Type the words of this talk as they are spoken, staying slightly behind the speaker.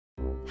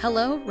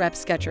Hello,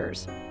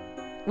 Repsketchers.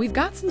 We've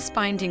got some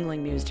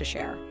spine-tingling news to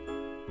share.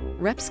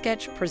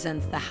 Repsketch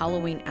presents the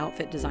Halloween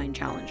Outfit Design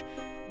Challenge.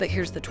 But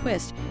here's the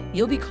twist,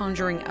 you'll be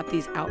conjuring up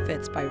these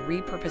outfits by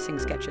repurposing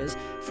sketches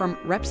from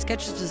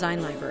Repsketch's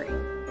design library.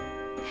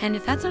 And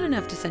if that's not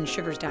enough to send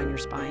shivers down your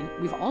spine,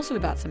 we've also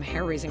got some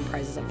hair-raising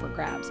prizes up for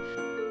grabs.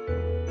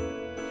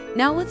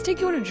 Now let's take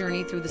you on a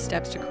journey through the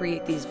steps to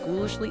create these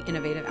ghoulishly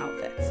innovative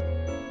outfits.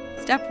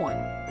 Step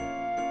 1.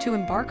 To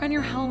embark on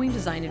your Halloween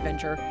design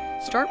adventure,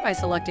 start by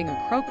selecting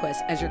a crocus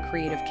as your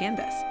creative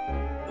canvas.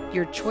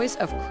 Your choice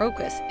of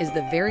crocus is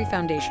the very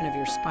foundation of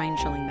your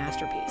spine-chilling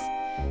masterpiece.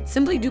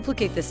 Simply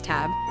duplicate this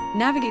tab,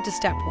 navigate to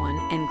Step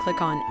 1, and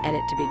click on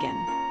Edit to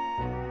begin.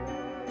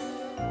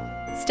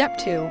 Step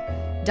 2.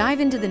 Dive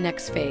into the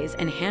next phase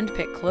and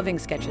handpick clothing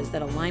sketches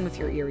that align with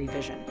your eerie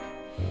vision.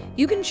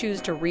 You can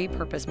choose to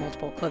repurpose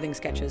multiple clothing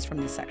sketches from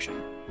this section.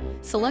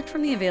 Select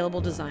from the available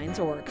designs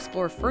or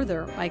explore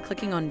further by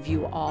clicking on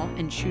View All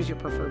and choose your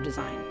preferred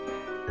design.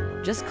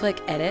 Just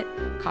click Edit,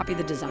 copy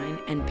the design,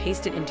 and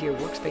paste it into your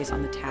workspace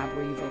on the tab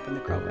where you've opened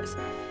the crocus.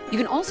 You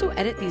can also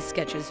edit these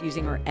sketches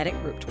using our Edit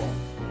Group tool.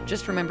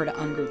 Just remember to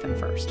ungroup them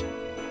first.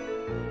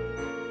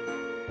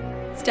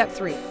 Step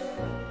 3.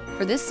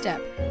 For this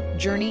step,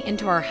 journey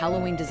into our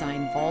Halloween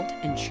design vault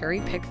and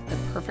cherry-pick the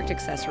perfect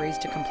accessories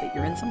to complete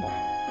your ensemble.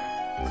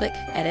 Click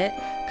Edit,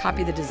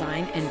 copy the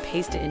design, and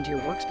paste it into your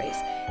workspace,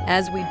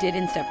 as we did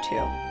in Step 2.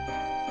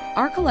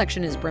 Our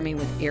collection is brimming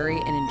with eerie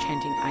and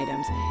enchanting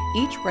items,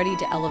 each ready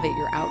to elevate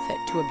your outfit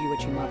to a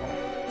bewitching level.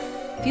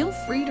 Feel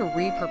free to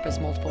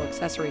repurpose multiple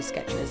accessory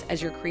sketches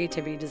as your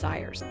creativity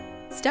desires.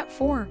 Step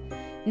 4.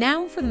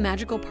 Now for the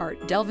magical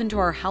part, delve into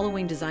our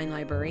Halloween design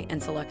library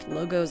and select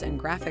logos and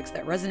graphics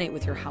that resonate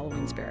with your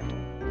Halloween spirit.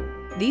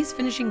 These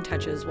finishing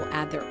touches will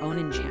add their own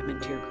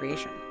enchantment to your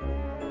creation.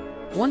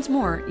 Once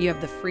more, you have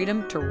the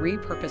freedom to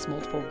repurpose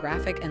multiple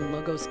graphic and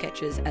logo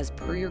sketches as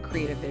per your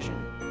creative vision.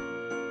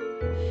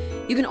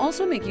 You can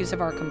also make use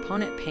of our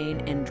component pane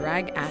and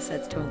drag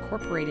assets to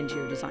incorporate into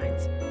your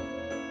designs.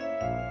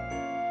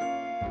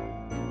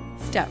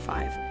 Step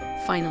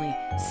 5. Finally,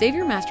 save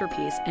your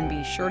masterpiece and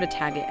be sure to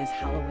tag it as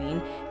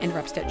Halloween and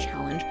Repsketch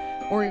Challenge,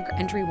 or your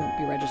entry won't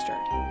be registered.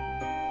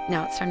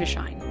 Now it's time to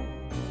shine.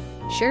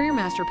 Share your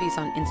masterpiece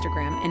on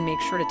Instagram and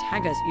make sure to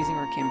tag us using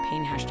our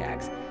campaign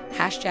hashtags,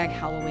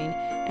 #Halloween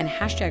and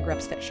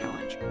 #Repsketch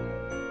Challenge.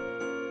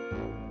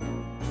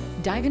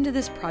 Dive into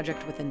this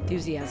project with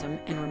enthusiasm,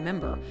 and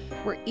remember,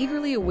 we're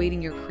eagerly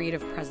awaiting your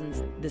creative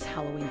presence this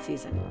Halloween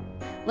season.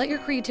 Let your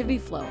creativity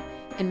flow,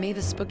 and may the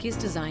spookiest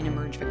design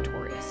emerge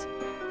victorious.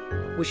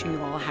 Wishing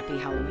you all a happy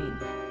Halloween.